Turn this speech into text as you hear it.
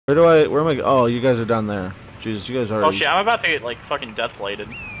Where am I? Oh, you guys are down there. Jesus, you guys are. Oh shit, I'm about to get like fucking death bladed.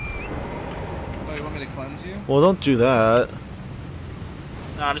 Oh, you want me to cleanse you? Well, don't do that.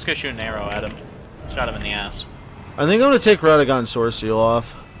 No, I'm just gonna shoot an arrow at him. Shot him in the ass. I think I'm gonna take Radagon's Sword Seal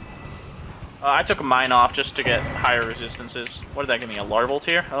off. I took mine off just to get higher resistances. What did that give me? A larval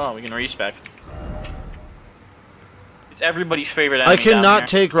tier? Oh, we can respec. It's everybody's favorite enemy. I cannot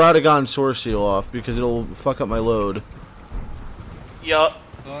take Radagon's Sword Seal off because it'll fuck up my load. Yup.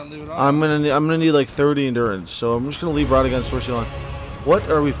 I'm gonna need like 30 endurance, so I'm just gonna leave Radagon's Sword Seal on. What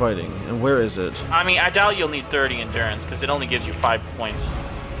are we fighting, and where is it? I mean, I doubt you'll need 30 endurance because it only gives you 5 points.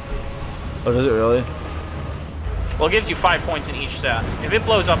 Oh, does it really? Well, it gives you 5 points in each set. If it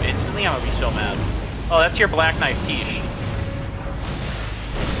blows up instantly, I'm gonna be so mad. Oh, that's your Black Knife Tish.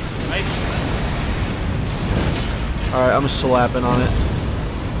 Right? Alright, I'm slapping on it.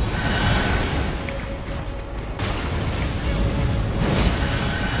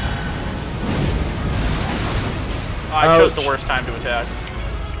 Oh, I chose the worst time to attack.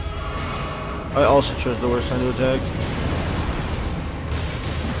 I also chose the worst time to attack.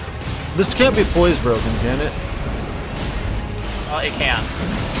 This can't be poise broken, can it? It can.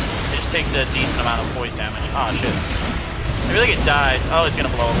 It just takes a decent amount of poise damage. Oh shit. I feel like it dies. Oh, it's gonna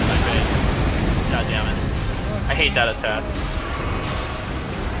blow up in my face. God damn it. I hate that attack.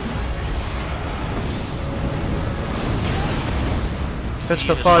 Catch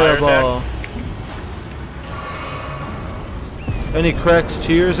the fireball. Any cracked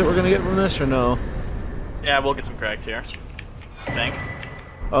tears that we're gonna get from this, or no? Yeah, we'll get some cracked tears. I think.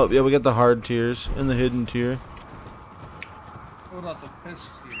 Oh, yeah, we get the hard tears and the hidden tear. What about the piss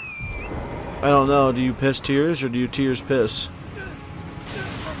tear? I don't know. Do you piss tears, or do you tears piss?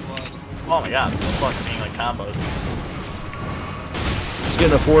 Oh my god, this fucking being like combos. He's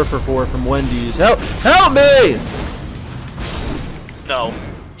getting a 4 for 4 from Wendy's. Help! Help me! No.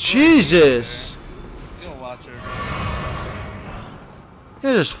 Jesus! You'll watch her.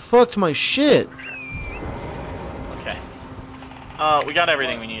 You just fucked my shit. Okay. We got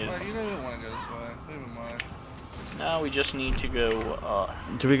everything we needed. You don't want to go this way. Never mind. Now we just need to go,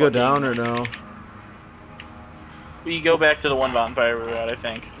 Do we go down or no? We go back to the one vampire we were at, I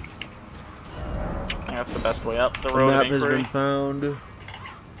think. I think that's the best way up. The The road map of has inquiry. been found.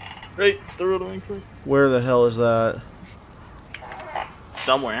 Right, it's the road of inquiry. Where the hell is that?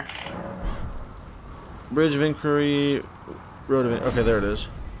 Somewhere. Bridge of Inquiry, Road of Inquiry. Okay, there it is.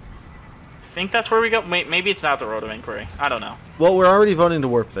 I think that's where we go. Maybe it's not the road of inquiry. I don't know. Well, we're already voting to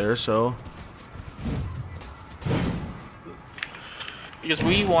warp there, so... Because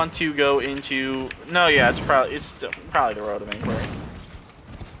we want to go into... No, yeah, it's probably the road of inquiry.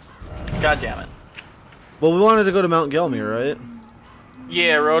 God damn it. Well, we wanted to go to Mount Gelmir, right?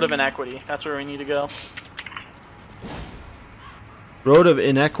 Yeah, road of inequity. That's where we need to go. Road of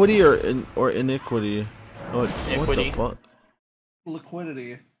Inequity or Iniquity? Oh, Iniquity. What the fuck?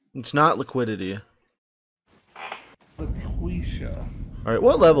 Liquidity. It's not liquidity. Liquisha. Alright,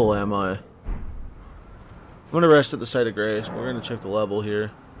 what level am I? I'm gonna rest at the site of grace. We're gonna check the level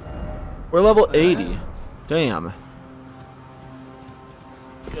here. We're level 80. Damn.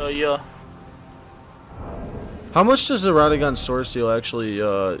 Yeah. How much does the Radagon Sword Steel actually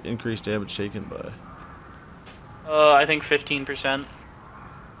increase damage taken by? I think 15%.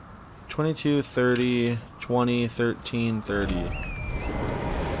 22, 30, 20, 13, 30.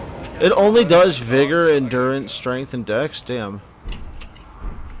 It only does vigor, endurance, strength, and dex? Damn.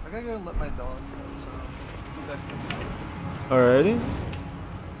 I gotta go let my dog go, so be back in. Alrighty.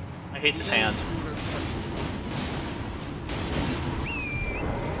 I hate this hand.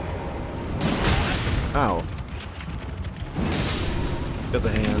 Ow. Got the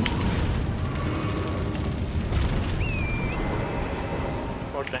hand.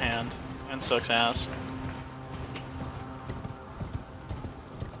 Fuck the hand. Hand sucks ass.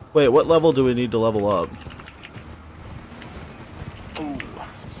 Wait, what level do we need to level up? Ooh.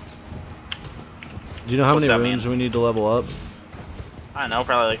 Do you know how What's many that rooms mean? we need to level up? I don't know,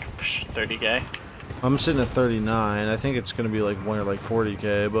 probably like 30k. I'm sitting at 39. I think it's gonna be like more like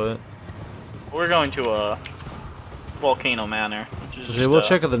 40k, but We're going to a Volcano Manor, which is okay, just, we'll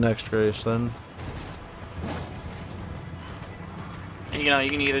check at the next race then. You know, you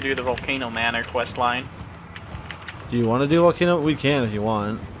can either do the Volcano Manor quest line. Do you want to do Volcano? We can if you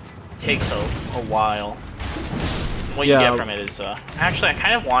want. Takes a while. What Yeah. you get from it is, actually, I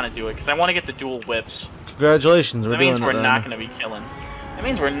kind of want to do it because I want to get the dual whips. Congratulations, we're That doing means it we're then. not going to be killing. That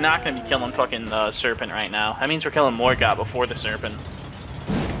means we're not going to be killing fucking Serpent right now. That means we're killing Morgott before the Serpent.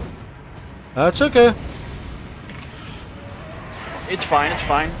 That's okay. It's fine, it's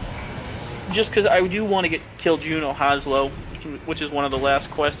fine. Just because I do want to kill Juno Haslo which is one of the last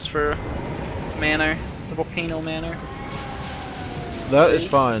quests for Manor, the Volcano Manor. That is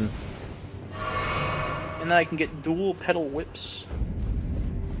fine. And then I can get dual pedal whips.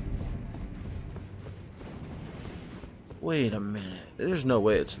 Wait a minute. There's no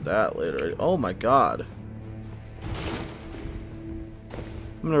way it's that late already. Oh my god.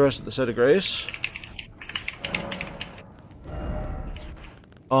 I'm gonna rest at the site of grace.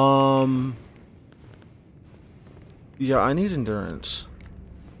 Yeah, I need endurance.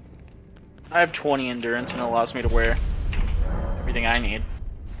 I have 20 endurance and it allows me to wear everything I need.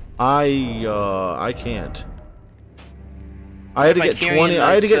 I can't. I had to get 20.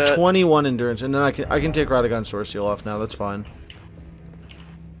 I had to get 21 endurance, and then I can take Radagon Sword Seal off now. That's fine.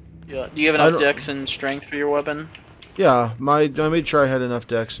 Yeah. Do you have enough dex and strength for your weapon? Yeah, I made sure I had enough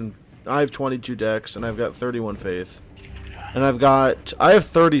dex, and I have 22 dex, and I've got 31 faith, and I have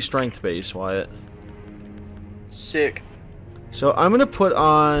 30 strength base, Wyatt. Sick. So I'm gonna put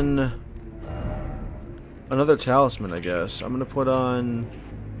on another talisman, I guess. I'm gonna put on.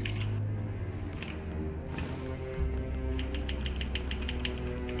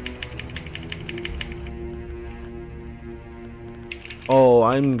 Oh,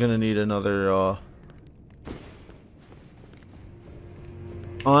 I'm gonna need another,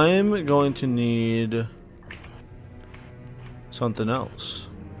 I'm going to need something else.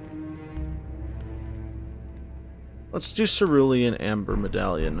 Let's do Cerulean Amber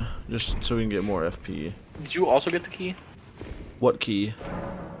Medallion, just so we can get more FP. Did you also get the key? What key?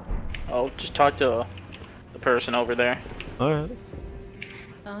 Oh, just talk to the person over there. Alright.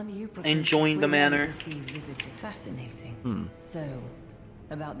 Enjoying the manor. Fascinating. So,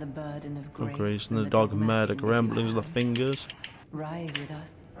 about the burden of Grace and the dogmatic ramblings of the fingers. Rise with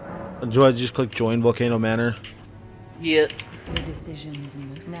us. Do I just click join Volcano Manor? Yeah. The decision is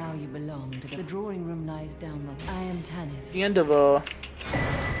most. Now you belong to the drawing room lies down the. I am Tanith. The end of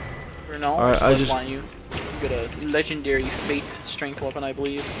Bernal. Alright, I just. You got a legendary faith strength weapon, I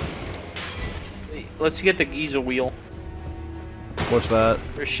believe. Let's get the Giza wheel. What's that?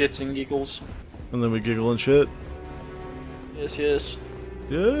 For shits and giggles. And then we giggle and shit. Yes, yes.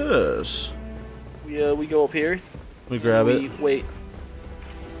 Yes. We go up here. We grab it. Wait.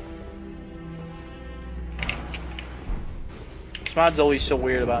 This mod's always so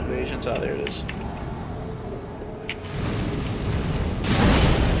weird about invasions. Oh, there it is.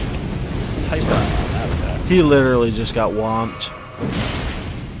 He literally just got whomped.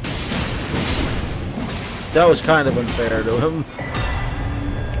 That was kind of unfair to him.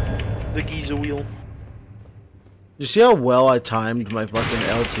 The Giza wheel. You see how well I timed my fucking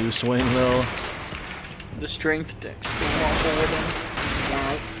L2 swing, though? The strength dex. Also with him.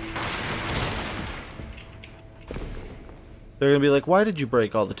 They're gonna be like, why did you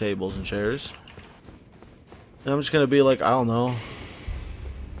break all the tables and chairs? And I'm just gonna be like, I don't know.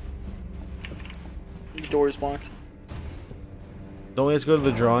 The door is blocked. Don't we have to go to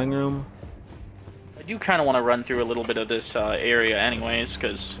the drawing room? I do kind of want to run through a little bit of this area anyways,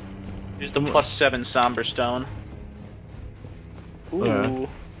 because there's the +7 Somber Stone. Ooh. Okay.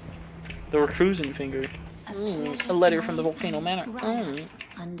 The recruiting finger. Ooh, a letter from the Volcano Manor.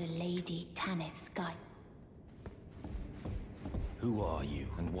 Under Lady Tanith's guide. Who are you,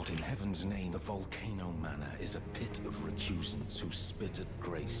 and what in heaven's name? The Volcano Manor is a pit of recusants who spit at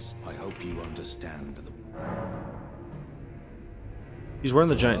grace. I hope you understand the... He's wearing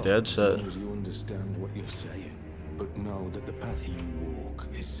the giant dad As set. long as you understand what you're saying, but know that the path you walk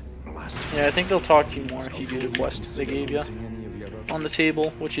is blasphemy. Yeah, I think they'll talk to you more if you do the quest they gave you on the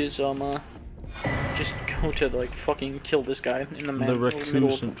table, which is just go to like fucking kill this guy in the The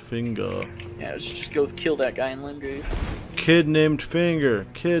recusant finger. Yeah, just go kill that guy in Limgrave. Kid named Finger.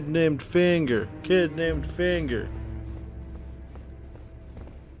 Kid named Finger. Kid named Finger.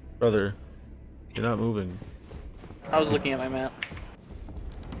 Brother, you're not moving. I was looking at my map.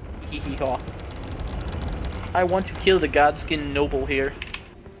 Hee hee haw. I want to kill the Godskin Noble here.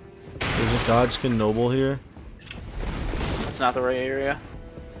 There's a Godskin Noble here? That's not the right area.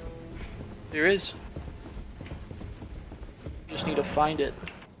 There is. Just need to find it.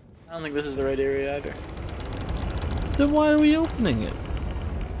 I don't think this is the right area either. Then why are we opening it?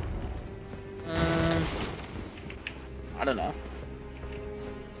 I don't know.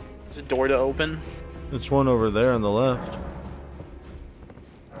 There's a door to open. It's one over there on the left.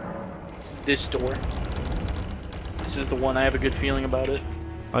 It's this door. This is the one. I have a good feeling about it.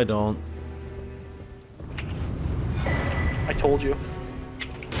 I don't. I told you.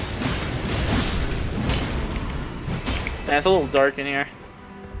 Man, it's a little dark in here.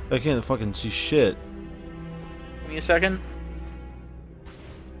 I can't fucking see shit. Give me a second.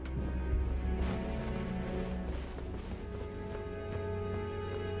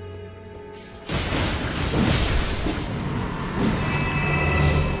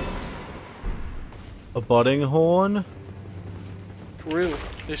 A budding horn? True.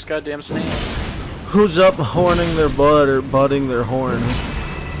 There's goddamn snails. Who's up horning their bud or budding their horn?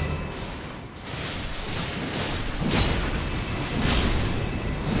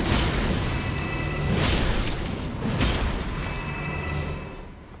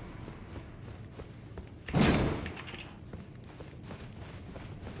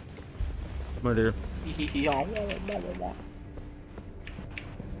 My dear.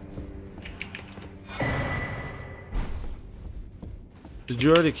 Did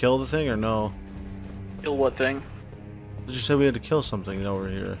you already kill the thing or no? Kill what thing? Did you say we had to kill something over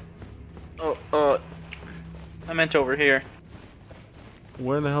here? Oh, I meant over here.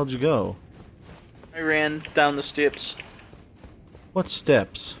 Where the hell did you go? I ran down the steps. What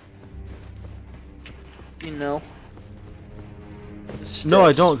steps? You know. No,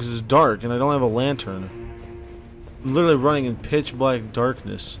 I don't, because it's dark and I don't have a lantern. I'm literally running in pitch black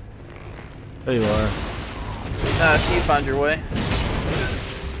darkness. There you are. So you found your way.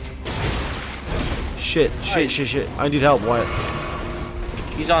 Shit. I need help, Wyatt.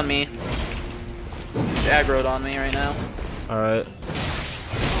 He's on me. He's aggroed on me right now. Alright.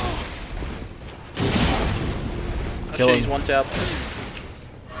 Oh Kill shit, him. he's one tap.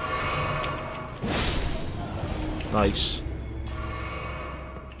 Nice.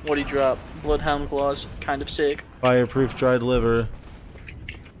 What'd he drop? Bloodhound claws. Kind of sick. Fireproof dried liver.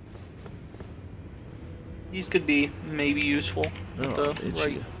 These could be maybe useful. With Oh, the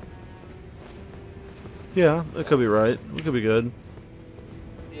itchy. right. Yeah, that could be right. We could be good.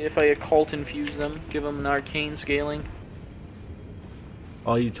 If I occult infuse them, give them an arcane scaling.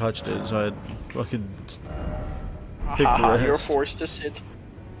 Oh, you touched it, so I'd fucking pick the Haha, rest. you're forced to sit.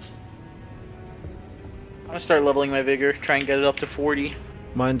 I'm gonna start leveling my vigor, try and get it up to 40.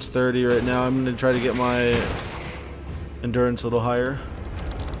 Mine's 30 right now. I'm gonna try to get my endurance a little higher.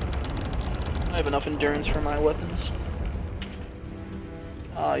 I have enough endurance for my weapons.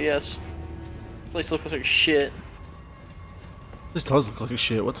 Ah, yes. This place looks like shit. This does look like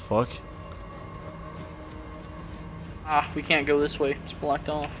shit. What the fuck? Ah, we can't go this way. It's blocked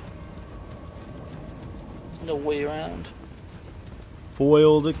off. There's no way around.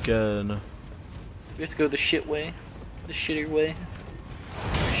 Foiled again. We have to go the shit way. The shitter way.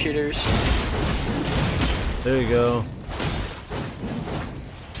 Shitters. There you go.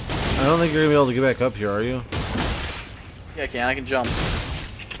 I don't think you're gonna be able to get back up here, are you? Yeah, I can. I can jump.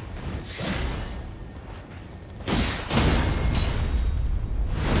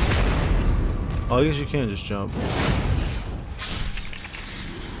 Oh, I guess you can just jump.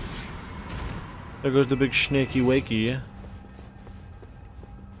 There goes the big snaky wakey.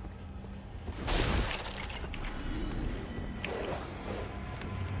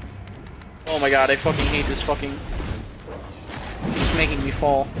 Oh my god, I fucking hate this fucking... It's making me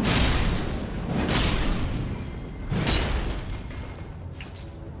fall.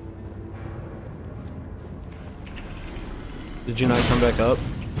 Did you not come back up?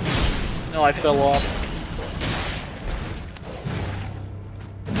 No, I fell off.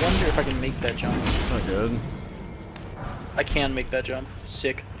 I wonder if I can make that jump. That's not good. I can make that jump.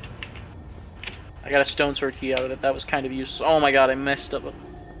 Sick. I got a stone sword key out of it. That was kind of useful. Oh my god, I messed up.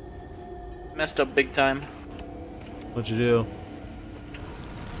 Messed up big time. What'd you do?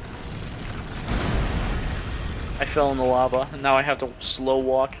 I fell in the lava, and now I have to slow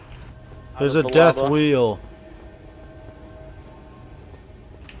walk. out There's of a the death lava. wheel.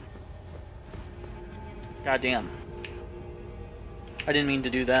 God damn. I didn't mean to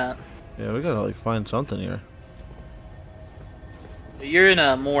do that. Yeah, we gotta like find something here. But you're in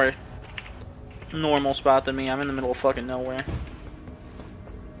a more normal spot than me. I'm in the middle of fucking nowhere.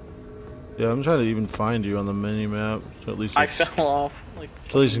 Yeah, I'm trying to even find you on the mini map, so at least I it's, fell off. Like,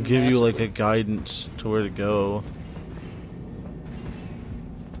 so at least fucking give you like massively. a guidance to where to go.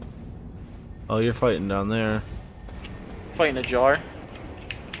 Oh, you're fighting down there. Fighting a jar.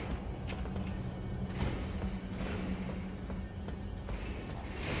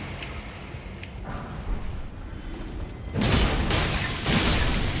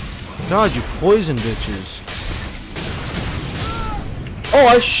 God, you poison bitches.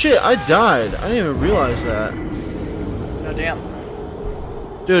 Oh, shit, I died. I didn't even realize that. God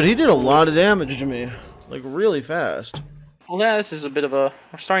damn. Dude, he did a lot of damage to me. Like, really fast. Well, yeah, this is a bit of a...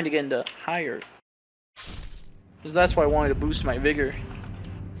 We're starting to get into higher. So that's why I wanted to boost my vigor.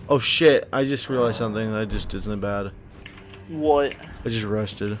 Oh, shit, I just realized something that I just did something bad. What? I just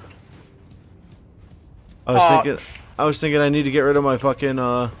rested. I was thinking I need to get rid of my fucking,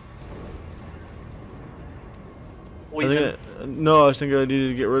 Poison. No, I was thinking I needed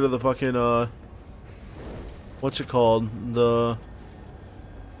to get rid of the fucking, what's it called? The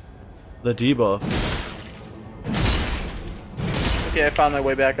debuff. Okay, I found my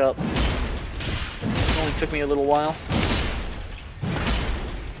way back up. It only took me a little while.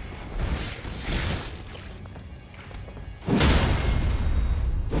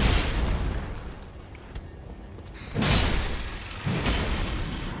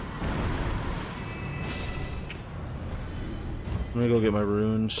 I'm gonna go get my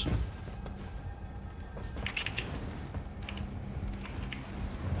runes.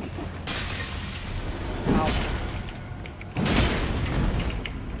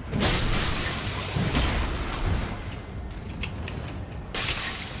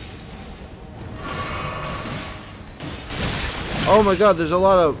 Oh my god, there's a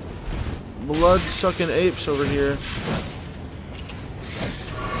lot of blood-sucking apes over here.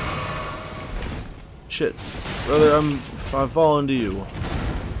 Shit. Brother, I'm falling to you.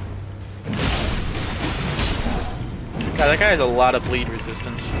 God, that guy has a lot of bleed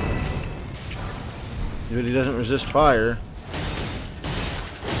resistance. But he doesn't resist fire.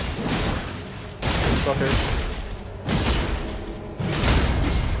 This fucker.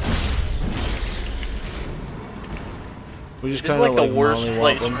 We just This is kind of like the worst mollywop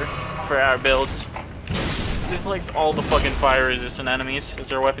place them. for our builds. This is like all the fucking fire resistant enemies, as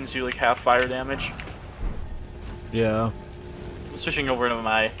their weapons do like half fire damage. Yeah. I'm switching over to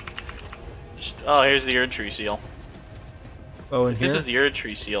my... Oh, here's the Erd Tree Seal. Oh, and If here? this is the Erd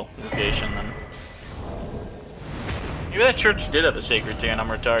Tree Seal location, then... Maybe that church did have a sacred tree and I'm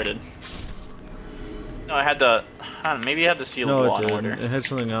retarded. No, I had the... I don't know, maybe I had the Seal No, of it Law and didn't. Order. It had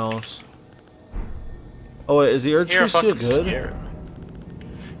something else. Oh wait, is the Erd You're Tree Seal fucking good? scared.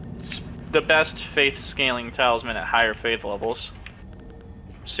 It's the best faith scaling talisman at higher faith levels.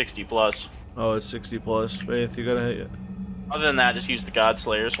 60 plus. Oh, it's 60 plus faith. You gotta hit it. Other than that, just use the God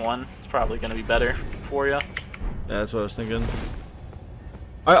Slayers one. It's probably gonna be better for you. Yeah, that's what I was thinking.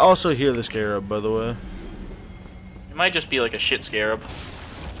 I also hear the scarab, by the way. It might just be like a shit scarab.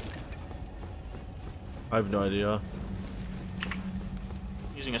 I have no idea.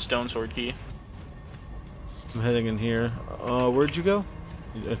 Using a stone sword key. I'm heading in here. Where'd you go?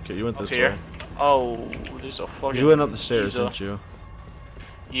 Okay, you went Up this here. way. Oh, there's a fucking... You went up the stairs, Giza. didn't you?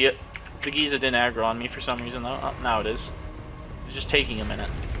 Yep. The Giza didn't aggro on me for some reason, though. Now it is. It's just taking a minute.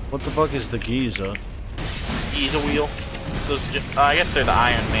 What the fuck is the Giza? Giza wheel. So those, I guess they're the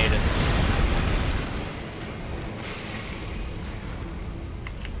Iron Maidens.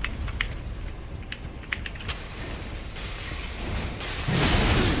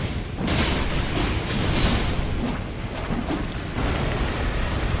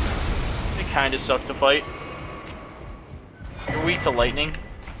 They kind of suck to fight. You're weak to lightning.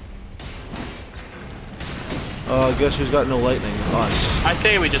 Guess who's got no lightning? Us. I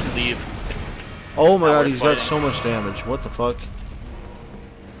say we just leave. Oh my Not god, worth he's got fighting. so much damage. What the fuck?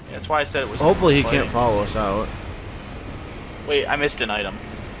 Yeah, that's why I said it was. Hopefully he fighting. can't follow us out. Wait, I missed an item.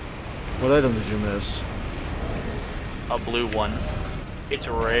 What item did you miss? A blue one. It's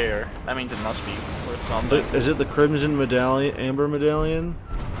rare. That means it must be worth something. Is it the Crimson Medallion, Amber Medallion?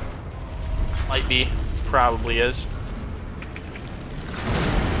 Might be. Probably is.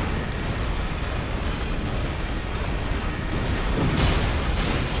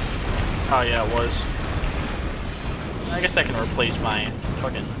 Oh yeah, it was. I guess that can replace my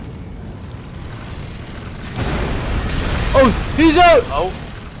fucking... Oh, he's out! Oh!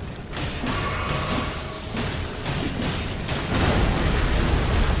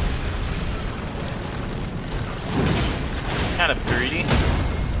 Kind of greedy.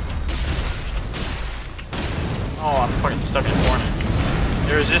 Oh, I'm fucking stuck in a corner.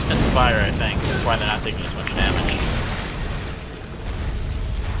 They're resistant to fire, I think. That's why they're not taking as much damage.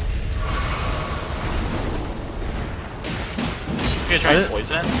 You gonna try and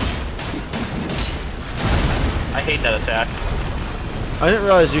poison it? I hate that attack. I didn't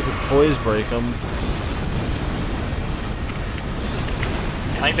realize you could poise break them.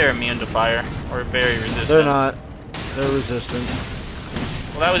 I think they're immune to fire, or very resistant. They're not. They're resistant.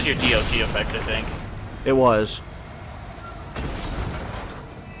 Well, that was your DOT effect, I think. It was.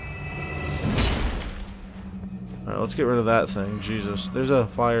 Alright, let's get rid of that thing. Jesus. There's a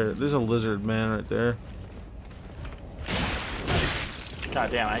fire. There's a lizard man right there. God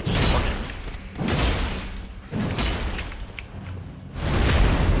damn, I just fucking...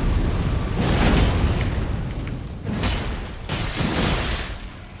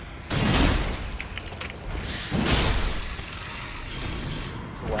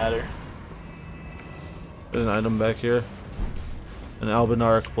 Ladder. There's an item back here. An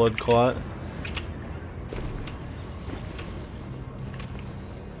albinaric blood clot.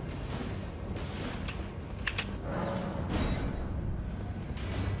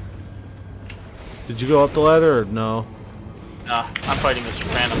 Did you go up the ladder or no? No, Nah, I'm fighting this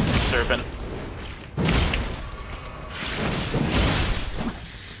random serpent.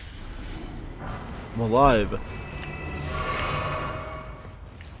 I'm alive.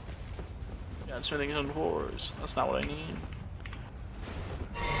 Yeah, I'm smithing on fours. That's not what I need.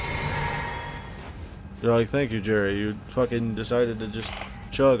 You're like, thank you, Jerry. You fucking decided to just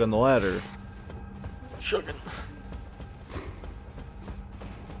chug on the ladder. Chugging.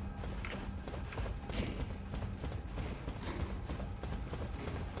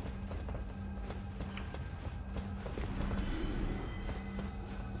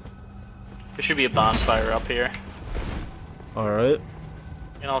 There should be a bonfire up here. Alright. You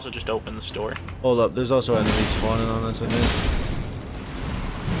can also just open the store. Hold up, there's also enemies spawning on us, I think.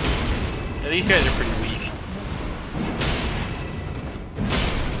 Yeah, these guys are pretty weak.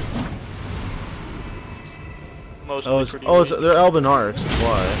 Mostly pretty weak. They're Elven Arcs, that's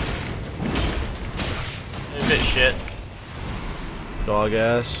why. They're a bit shit. Dog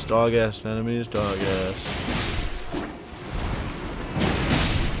ass enemies, dog ass.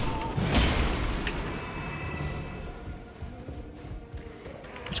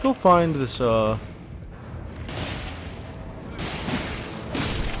 Let's go find this, let's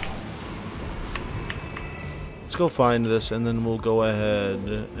go find this, and then we'll go ahead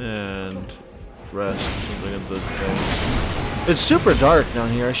and rest or something at the thing. It's super dark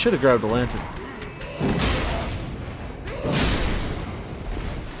down here. I should have grabbed a lantern.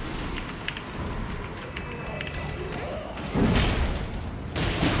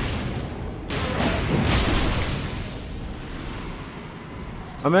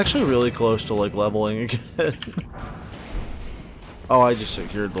 I'm actually really close to, like, leveling again. Oh, I just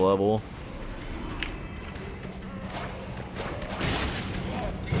secured the level.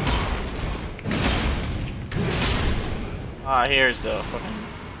 Ah, here's the fucking...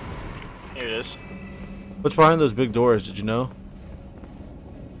 Here it is. What's behind those big doors, did you know?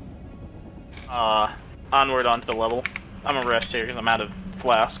 Onward onto the level. I'm gonna rest here because I'm out of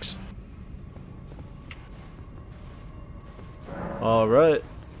flasks. Alright.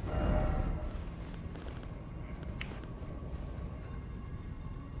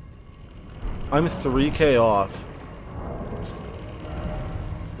 I'm 3K off.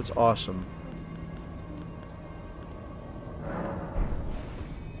 That's awesome.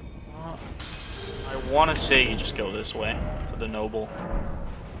 I want to say you just go this way to the noble.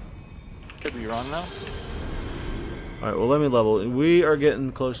 Could be wrong though. Alright, well, let me level. We are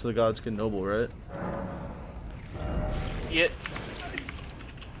getting close to the Godskin Noble, right? Yeah.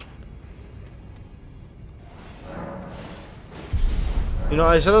 You know,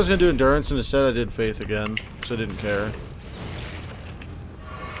 I said I was going to do Endurance, and instead I did Faith again, because I didn't care.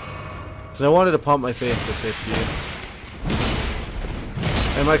 Because I wanted to pump my Faith to 50.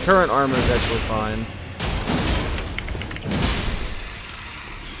 And my current armor is actually fine.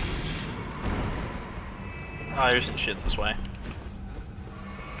 Oh, there's some shit this way.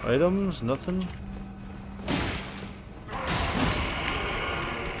 Items? Nothing?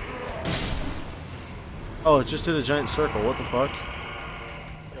 Oh, it just did a giant circle. What the fuck?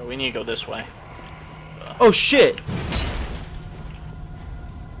 Yeah, we need to go this way. Oh, shit!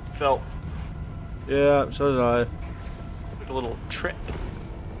 Felt Yeah, so did I. like a little trip.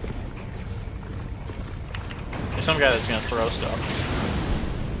 There's some guy that's gonna throw stuff.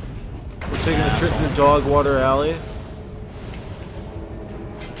 We're taking a trip to Dogwater Alley.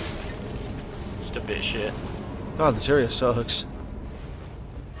 Just a bit shit. God, this area sucks.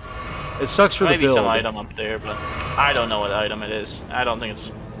 It sucks for the Maybe build. some item up there, but I don't know what item it is. I don't think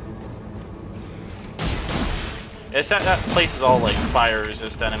it's... It's that place is all like fire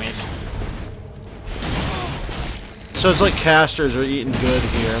resist enemies. So it's like casters are eating good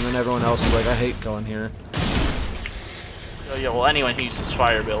here, and then everyone else is like, I hate going here. Oh yeah, well anyone who uses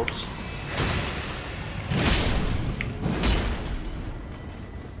fire builds.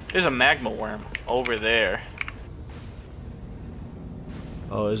 There's a magma worm over there.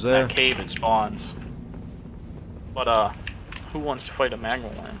 Oh, is there? That cave it spawns. But who wants to fight a magma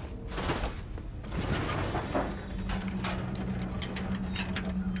worm?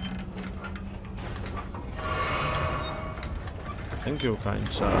 Thank you,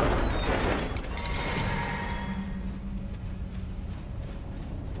 kind sir.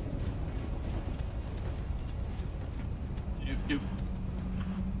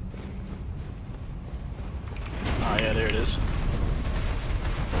 Oh yeah, there it is.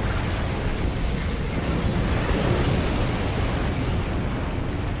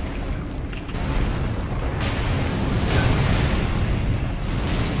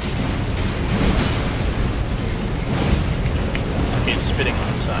 Okay, it's spitting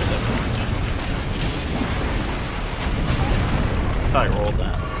on the side, that's what it's doing.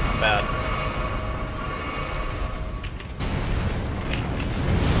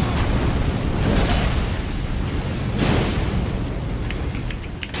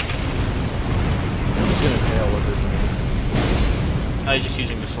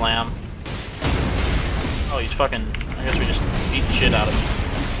 slam. Oh, he's fucking... I guess we just beat the shit out of him.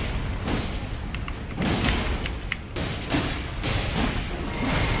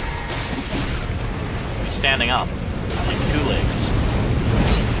 He's standing up. Like 2 legs.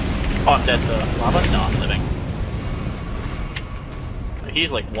 Oh, I'm dead to lava? No, I'm living.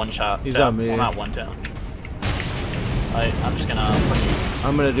 He's like one shot. He's on me. Well, not one down. I'm just gonna...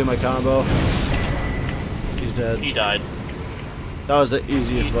 I'm gonna do my combo. He's dead. He died. That was the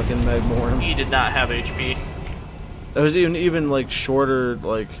easiest fucking Magmorn. He did not have HP. That was even like shorter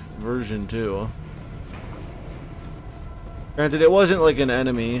like version too. Granted, it wasn't like an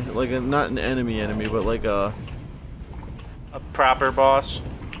enemy, like not an enemy, but like a proper boss.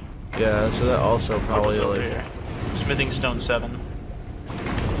 Yeah, so that also probably like here. Smithing Stone 7.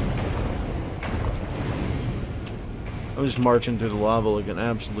 I'm just marching through the lava like an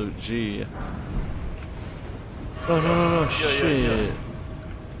absolute G. No, shit. Yeah.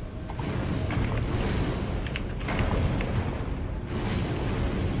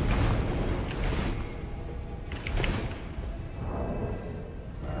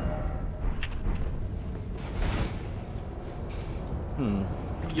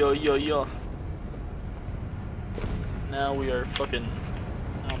 Yo. Now we are fucking...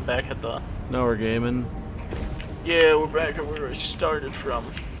 Now I'm back at the... Now we're gaming. Yeah, we're back at where we started from.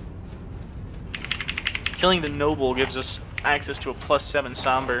 Killing the noble gives us access to a +7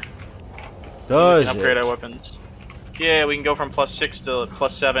 somber. Does we can upgrade our weapons. Yeah, we can go from +6 to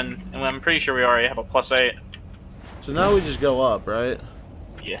 +7, and I'm pretty sure we already have a +8. So now we just go up, right?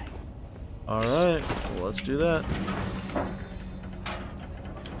 Yeah. Alright, well, let's do that.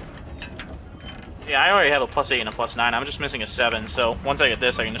 Yeah, I already have a +8 and a +9. I'm just missing a 7, so once I get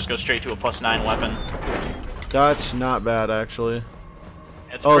this, I can just go straight to a +9 weapon. That's not bad, actually.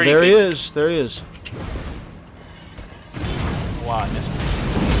 It's oh, there big. he is. There he is. Wow, I missed it.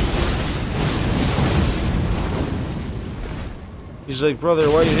 He's like, brother,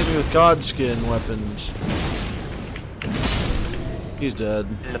 why you hit me with Godskin weapons? He's dead.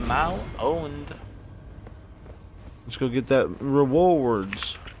 Lamau owned. Let's go get that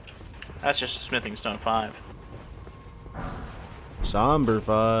rewards. That's just a Smithing Stone 5. Somber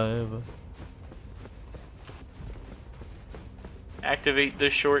 5. Activate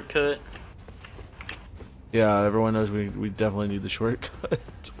the shortcut. Yeah, everyone knows we definitely need the shortcut.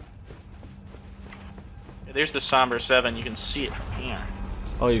 Yeah, there's the Somber 7. You can see it from here.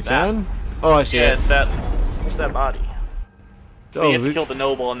 Oh, you can? Oh, I see Yeah, it. it's that body. Oh, you have to kill the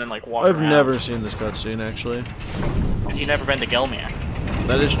noble and then like walk I've around. never seen this cutscene, actually. Because you've never been to Gelmir.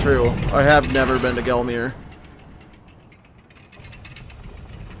 That is true. I have never been to Gelmir.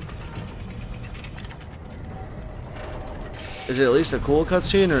 Is it at least a cool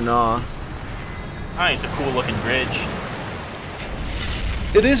cutscene or nah? I think it's a cool looking bridge.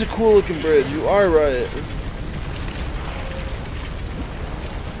 It is a cool looking bridge, you are right.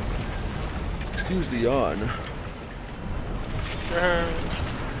 Excuse the yawn.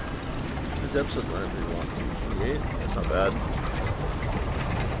 It's episode 91. That's not bad.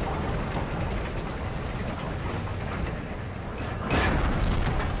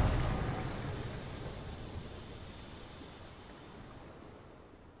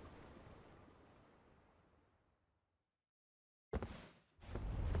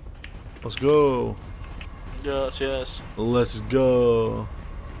 Let's go. Yes. Let's go.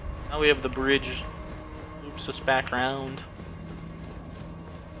 Now we have the bridge. Loops us back around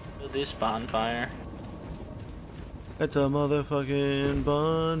to this bonfire. It's a motherfucking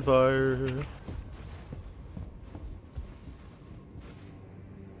bonfire.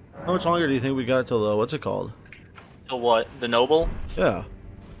 How much longer do you think we got till the, what's it called? So what? The noble? Yeah.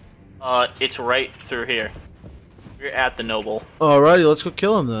 It's right through here. We're at the noble. Alrighty, let's go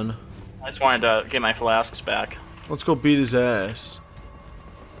kill him then. I just wanted to get my flasks back. Let's go beat his ass.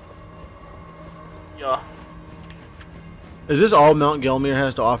 Yeah. Is this all Mount Gelmir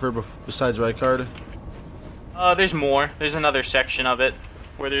has to offer besides Rykard? There's more. There's another section of it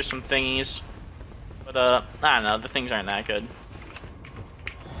where there's some thingies. But, I don't know. The things aren't that good.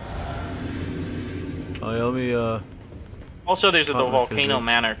 Oh, yeah, let me, Also, there's the Pop my Volcano physics.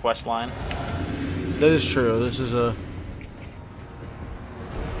 Manor questline. That is true. This is a...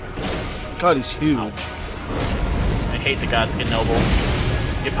 God, he's huge. I hate the Godskin Noble.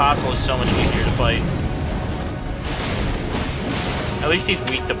 The Apostle is so much easier to fight. At least he's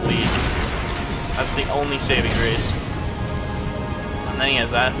weak to bleed. That's the only saving grace. And then he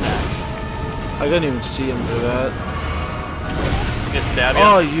has that attack. I couldn't even see him do that. He can stab you.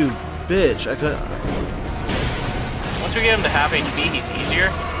 Oh, you bitch. I couldn't... Once we get him to half HP, he's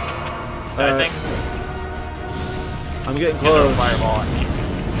easier. So I think. I'm getting He'll throw a close. fireball at me.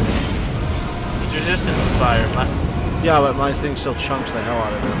 He's resistant to fire, but... Yeah, but my thing still chunks the hell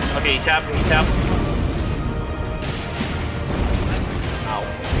out of him. Okay, he's half. He's half. Ow.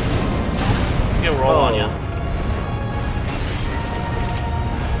 He'll roll on you.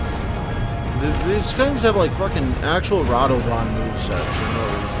 These things have like fucking actual Radoban movesets for no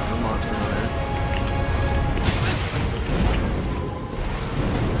reason. The Monster Hunter.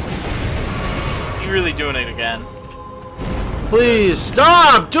 You're really doing it again. Please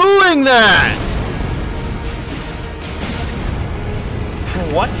stop doing that!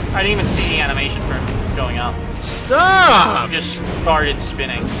 What? I didn't even see the animation for him going up. Stop! He just started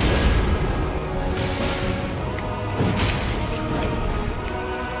spinning.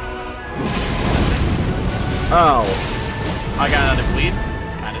 Ow. I got another bleed.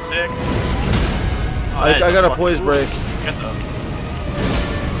 Kinda sick. Oh, I got a poise break. Get the...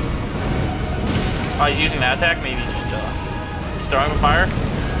 Oh, he's using that attack? Maybe just he's throwing a fire.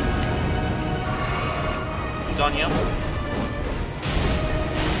 He's on you.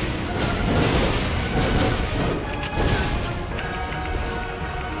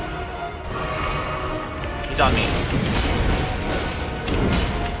 He's on me.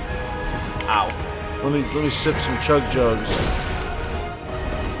 Ow. Let me sip some chug jugs.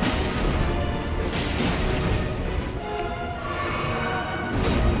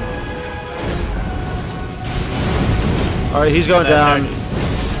 All right, he's going down.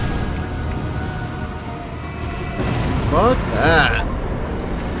 Fuck that.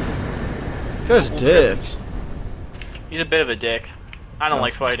 Guy's dicks. He's a bit of a dick. I don't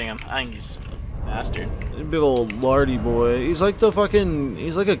like fighting him. I think he's a bastard. Big old lardy boy. He's like the fucking.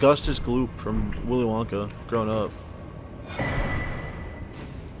 He's like Augustus Gloop from Willy Wonka, grown up.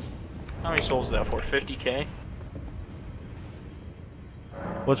 How many souls is that for? 50k?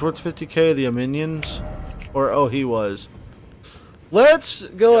 What's worth 50k? The minions? Or oh, he was. Let's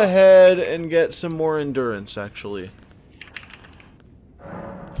go ahead and get some more endurance. Actually,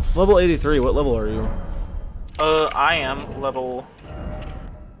 level 83. What level are you? I am level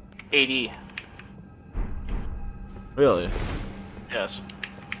 80. Really? Yes.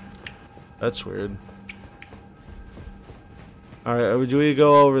 That's weird. Alright, do we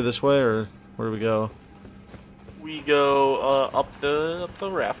go over this way, or where do we go? We go up the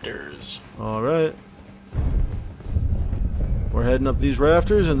rafters. Alright. We're heading up these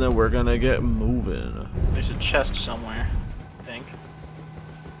rafters, and then we're gonna get moving. There's a chest somewhere, I think.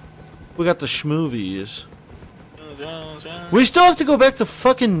 We got the schmoovies. We still have to go back to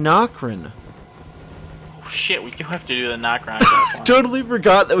fucking Nokrin. Oh shit, we do have to do the knock-round. Totally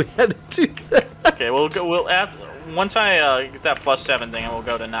forgot that we had to do that. Okay, we'll go. Once I get that +7 thing, we'll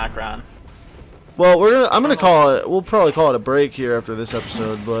go to knock-round. Well, I'm gonna call it. We'll probably call it a break here after this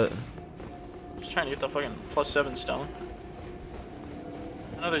episode, but Just trying to get the fucking +7 stone.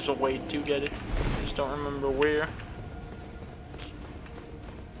 I know there's a way to get it. I just don't remember where.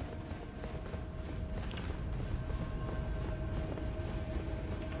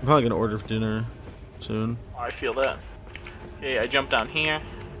 I'm probably gonna order for dinner soon. Oh, I feel that. Okay, I jump down here.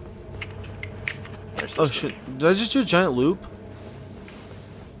 Where's Oh this shit! Did I just do a giant loop?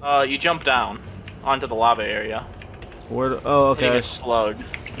 You jump down onto the lava area. Where? Oh, Hitting okay. a slug,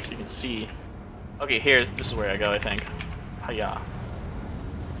 so you can see. Okay, here. This is where I go, I think. Hiya.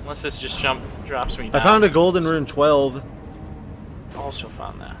 Unless this just drops me down. I found a golden rune 12. Also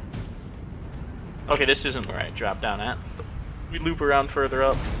found that. Okay, this isn't where I drop down at. We loop around further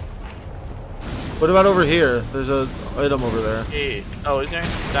up. What about over here? There's a item over there. Hey, oh, is there?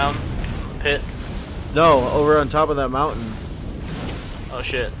 Down the pit? No, over on top of that mountain. Oh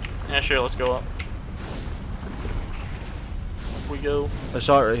shit. Yeah, sure, let's go up. Up we go. I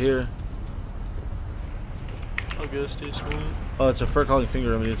saw it right here. Augustus. Oh, it's a fur-calling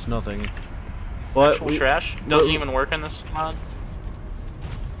finger. I mean, it's nothing. What? Actual trash? Doesn't even work in this mod?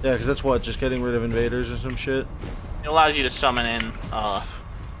 Yeah, because that's what, just getting rid of invaders or some shit? It allows you to summon in,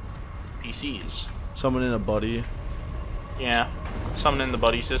 PCs. Summon in a buddy. Yeah. Summon in the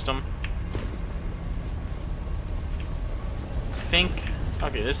buddy system. I think...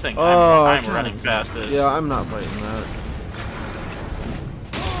 Okay, this thing, Oh, I'm running past this. Yeah, I'm not fighting that.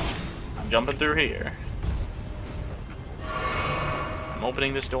 I'm jumping through here. I'm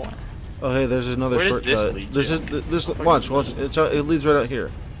opening this door. Oh, hey, there's another Where does shortcut. this lead to? This watch. It leads right out here.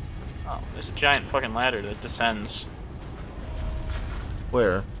 Oh, there's a giant fucking ladder that descends.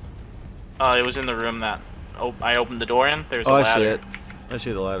 Where? It was in the room that I opened the door in. There's a Oh, I ladder. see it. I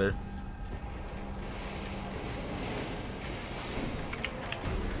see the ladder.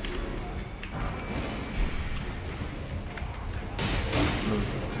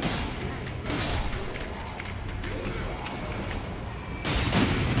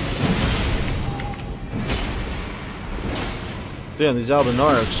 Damn, these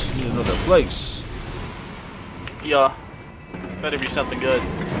Albinarks need to know their place. Yeah. Better be something good.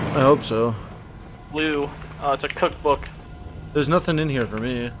 I hope so. Blue. Oh, it's a cookbook. There's nothing in here for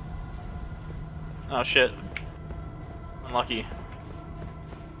me. Oh shit. Unlucky.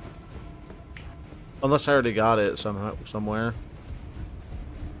 Unless I already got it somehow, somewhere.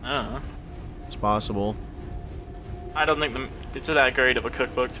 I don't know. It's possible. I don't think it's that great of a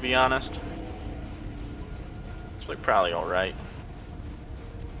cookbook, to be honest. It's like probably alright.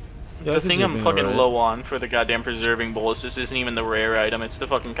 Yeah, The thing I'm fucking alright. low on for the goddamn preserving ballistas isn't even the rare item, it's the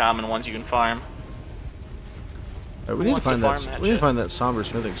fucking common ones you can farm. Alright, we need to find that. We need to shit? find that somber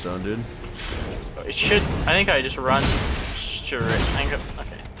smithing stone, dude. It should. I think I just run straight.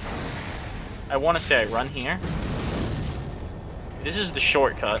 Okay. I want to say I run here. This is the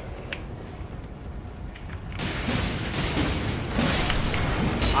shortcut.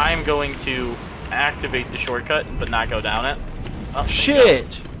 I'm going to activate the shortcut, but not go down it. Oh,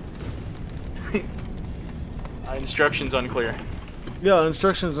 Shit! Instructions unclear. Yeah,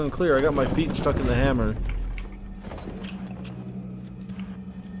 instructions unclear. I got my feet stuck in the hammer.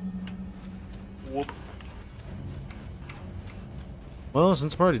 Whoop. Well,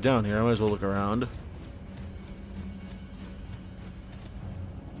 since I'm already down here, I might as well look around.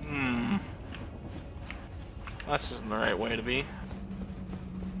 This isn't the right way to be.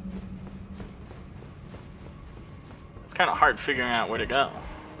 It's kind of hard figuring out where to go.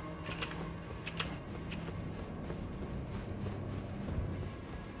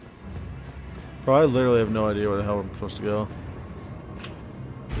 Bro, I literally have no idea where the hell we're supposed to go.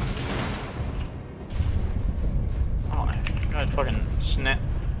 Oh my god, fucking snap.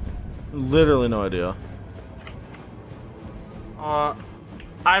 Literally no idea. I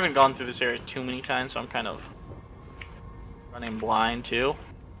haven't gone through this area too many times, so I'm kind of running blind too.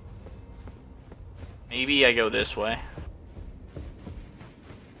 Maybe I go this way.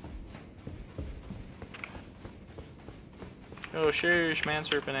 Oh, sheesh, man,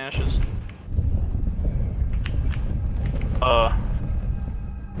 serpent ashes.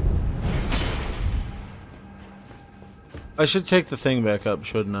 I should take the thing back up,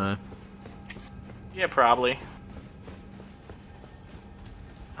 shouldn't I? Yeah, probably.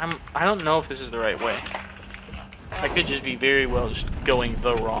 I don't know if this is the right way. I could just be very well just going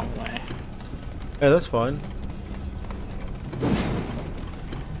the wrong way. Hey, that's fine.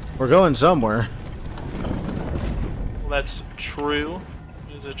 We're going somewhere. Well, that's true.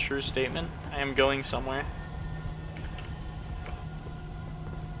 It is a true statement. I am going somewhere.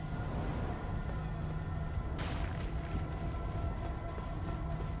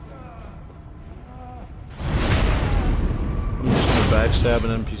 I'm just gonna backstab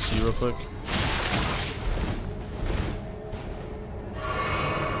an NPC real quick.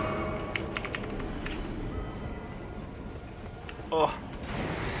 Oh.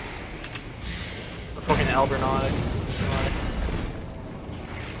 The fucking Albernaut.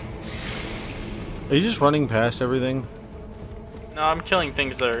 Are you just running past everything? No, I'm killing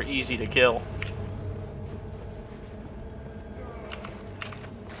things that are easy to kill.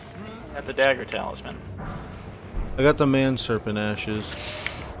 Got the dagger talisman. I got the man serpent ashes.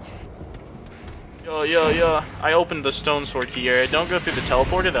 Yo. I opened the stone sword key area. Don't go through the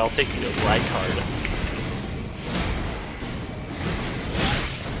teleporter, that'll take you to Rykard.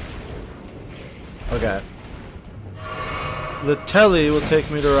 Okay. The telly will take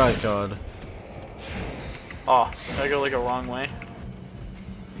me to Rykard. Oh, did I go like a wrong way?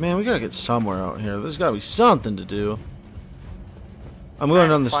 Man, we gotta get somewhere out here. There's gotta be something to do. I'm going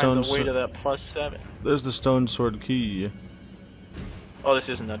down the stone sword. The way to sword. that +7. There's the stone sword key. Oh, this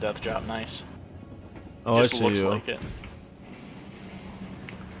isn't a death drop. Nice. Oh, I Just see looks you. like it.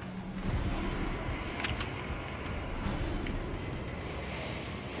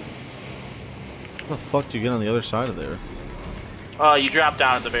 How the fuck do you get on the other side of there? You drop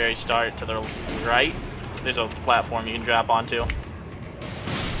down at the very start to the right. There's a platform you can drop onto.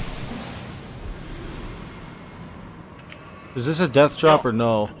 Is this a death drop or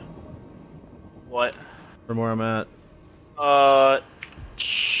no? What? From where I'm at?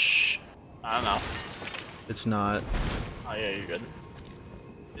 Shh. I don't know. It's not. Oh yeah, you're good.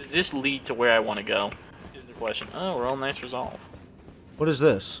 Does this lead to where I want to go? Is the question. Oh, roll nice resolve. What is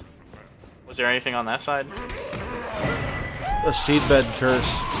this? Was there anything on that side? A seedbed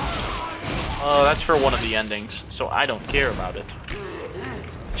curse. Oh, that's for one of the endings, so I don't care about it.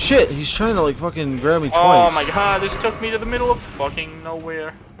 Shit, he's trying to like fucking grab me twice. Oh my god, this took me to the middle of fucking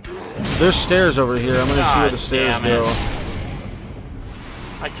nowhere. There's stairs over here. I'm gonna see where the God stairs damn go.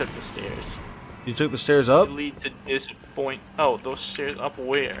 I took the stairs. You took the stairs up? They lead to disappoint. Oh, those stairs up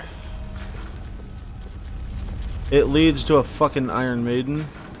where? It leads to a fucking Iron Maiden.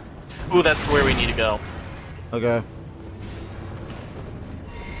 Ooh, that's where we need to go. Okay.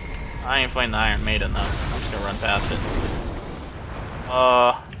 I ain't fighting the Iron Maiden though. I'm just gonna run past it.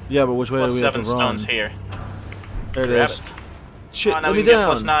 Yeah, but which way do we have to +7 run? stones here. There it Grab is. it. Shit, Oh, now let we me can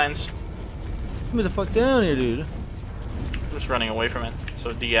get down. +9s. Let me the fuck down here, dude. I'm just running away from it,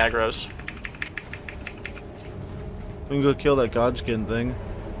 so de-aggros. We can go kill that godskin thing.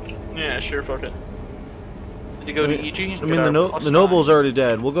 Yeah, sure, fuck it. Did you go to EG? I mean, the noble's already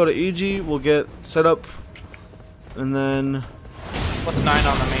dead. We'll go to EG, we'll get set up, and then...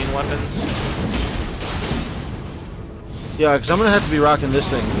 +9 on the main weapons. Yeah, because I'm going to have to be rocking this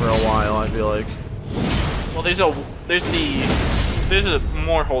thing for a while, I feel like. Well, there's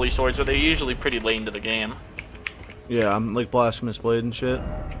more holy swords, but they're usually pretty late into the game. Yeah, I'm like Blasphemous Blade and shit.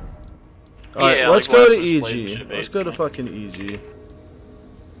 Alright, Yeah, let's like go to Blasphemous Blade and EG. shit, Let's go to fucking EG.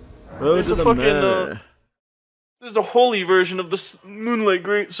 Road There's to a the fucking, Manor. There's the holy version of this Moonlight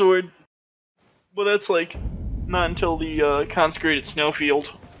Greatsword, but that's like not until the consecrated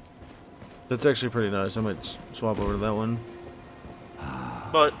snowfield. That's actually pretty nice. I might swap over to that one.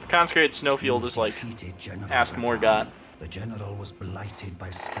 But consecrated snowfield is like Ask Morgoth. The general was blighted by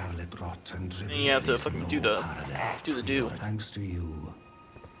scarlet rot and driven. And you have to fucking do the do. Thanks to you,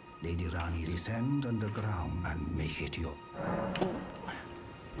 Lady Rani, descend underground and make it your.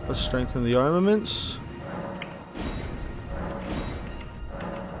 Let's strengthen the armaments.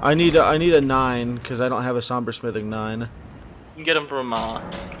 I need a 9 because I don't have a somber smithing 9. You can get them from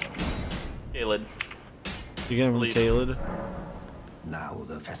Caled. You get him from Caled? Now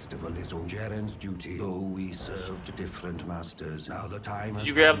the festival is over. Jaren's duty. Though we served different masters, now the time. Did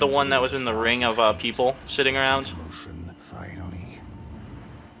you grab the one that was in the ring of people sitting around? Motion. Finally,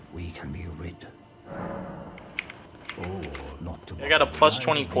 we can be rid. Or not to. I got a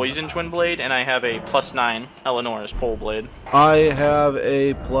 +20 poison twin blade, and I have a +9 Eleanor's pole blade. I have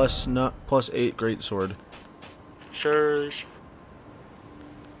a +8 greatsword. Sure.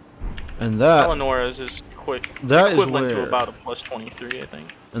 And that Eleanor's is quick. That is equivalent to where- about a +23, I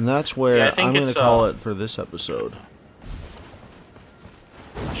think. and that's where Yeah, I think I'm gonna it's, call it for this episode.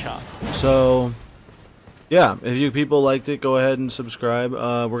 Chop. So yeah, if you people liked it, go ahead and subscribe.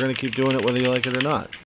 We're gonna keep doing it whether you like it or not.